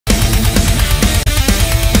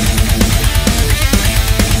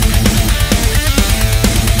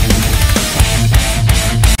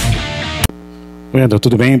Wendel,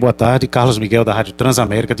 tudo bem? Boa tarde. Carlos Miguel, da Rádio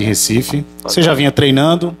Transamérica de Recife. Você já vinha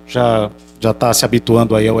treinando, já está se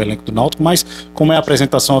habituando aí ao elenco do Náutico, mas como é a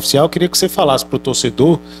apresentação oficial, eu queria que você falasse para o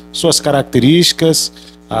torcedor suas características,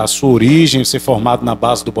 a sua origem, ser formado na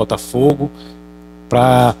base do Botafogo,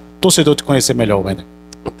 para o torcedor te conhecer melhor, Wendel.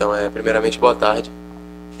 Então, primeiramente, boa tarde.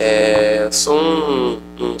 Sou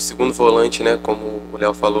um segundo volante, né, como o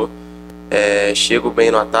Léo falou. Chego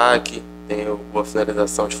bem no ataque, tenho boa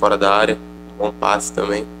finalização de fora da área, bom passe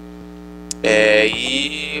também.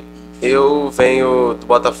 E eu venho do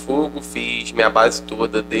Botafogo, fiz minha base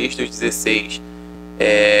toda desde os 16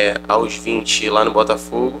 aos 20 lá no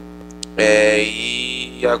Botafogo.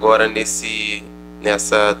 E agora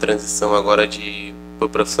nessa transição agora pro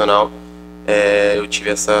profissional, eu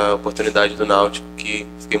tive essa oportunidade do Náutico, que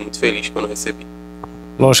fiquei muito feliz quando recebi.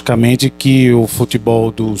 Logicamente que o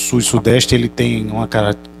futebol do Sul e Sudeste ele tem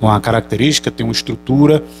uma característica, tem uma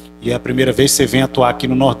estrutura, e é a primeira vez que você vem atuar aqui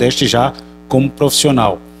no Nordeste já como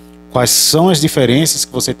profissional. Quais são as diferenças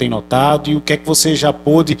que você tem notado e o que é que você já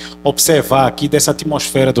pôde observar aqui dessa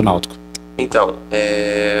atmosfera do Náutico? Então,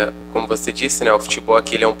 como você disse, né, o futebol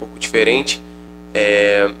aqui ele é um pouco diferente.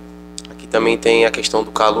 Aqui também tem a questão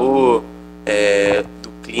do calor, do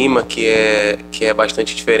clima, que é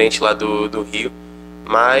bastante diferente lá do Rio.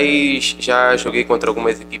 Mas já joguei contra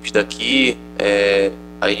algumas equipes daqui,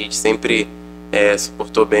 a gente sempre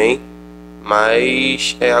suportou bem,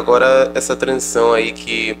 mas agora essa transição aí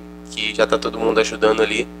que já está todo mundo ajudando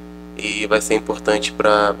ali e vai ser importante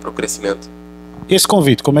para o crescimento. E esse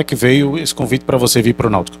convite, como é que veio esse convite para você vir para o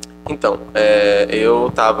Náutico? Então, eu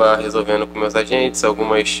estava resolvendo com meus agentes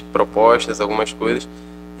algumas propostas, algumas coisas,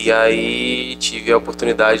 e aí tive a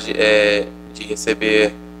oportunidade de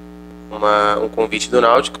receber um convite do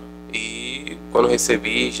Náutico, e quando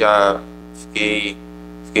recebi já fiquei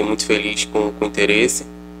muito feliz com o interesse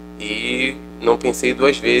e não pensei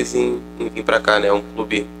duas vezes em vir para cá, né? É um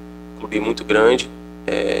clube muito grande,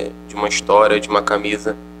 de uma história, de uma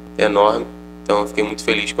camisa enorme, então eu fiquei muito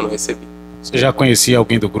feliz quando recebi. Você já conhecia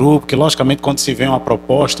alguém do grupo? Que logicamente quando se vê uma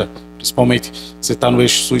proposta, principalmente você está no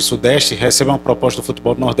eixo Sul e Sudeste, recebe uma proposta do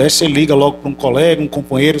futebol do Nordeste, você liga logo para um colega, um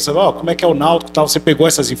companheiro, você fala, como é que é o Náutico, tal. Você pegou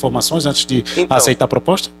essas informações antes de aceitar a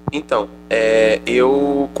proposta? Então,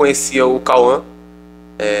 eu conhecia o Cauã,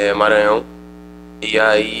 Maranhão, e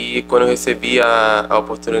aí quando eu recebi a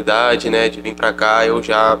oportunidade, né, de vir para cá, eu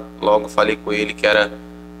já logo falei com ele que era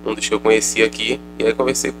um dos que eu conhecia aqui, e aí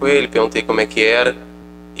conversei com ele, perguntei como é que era,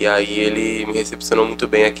 e aí ele me recepcionou muito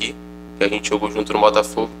bem aqui, que a gente jogou junto no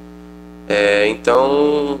Botafogo.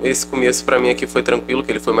 Então esse começo para mim aqui foi tranquilo,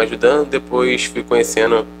 que ele foi me ajudando, depois fui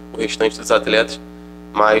conhecendo o restante dos atletas,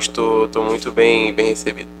 mas tô muito bem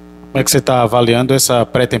recebido. Como é que você está avaliando essa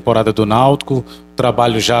pré-temporada do Náutico,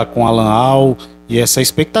 trabalho já com Alan Al e essa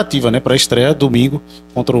expectativa, né, para a estreia domingo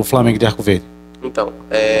contra o Flamengo de Arco Verde? Então,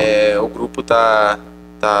 o grupo tá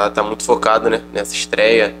muito focado, né, nessa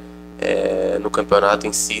estreia, no campeonato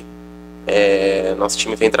em si. Nosso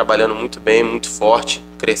time vem trabalhando muito bem, muito forte,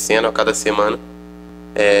 crescendo a cada semana,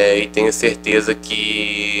 e tenho certeza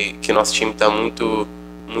que nosso time está muito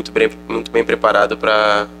bem preparado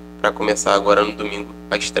para começar agora no domingo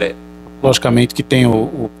a estreia. Logicamente que tem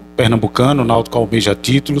o pernambucano, o Náutico almeja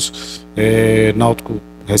títulos, Náutico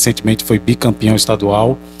recentemente foi bicampeão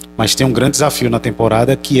estadual, mas tem um grande desafio na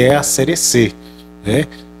temporada que é a Série C, né?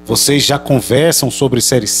 Vocês já conversam sobre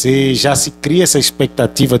Série C, já se cria essa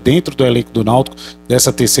expectativa dentro do elenco do Náutico,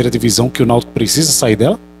 dessa terceira divisão que o Náutico precisa sair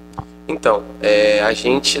dela? Então, a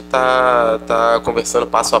gente tá conversando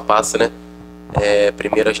passo a passo, né?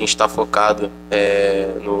 Primeiro a gente está focado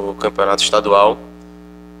no campeonato estadual,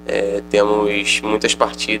 temos muitas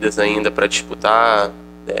partidas ainda para disputar,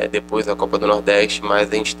 depois da Copa do Nordeste,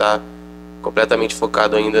 mas a gente está completamente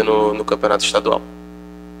focado ainda no campeonato estadual.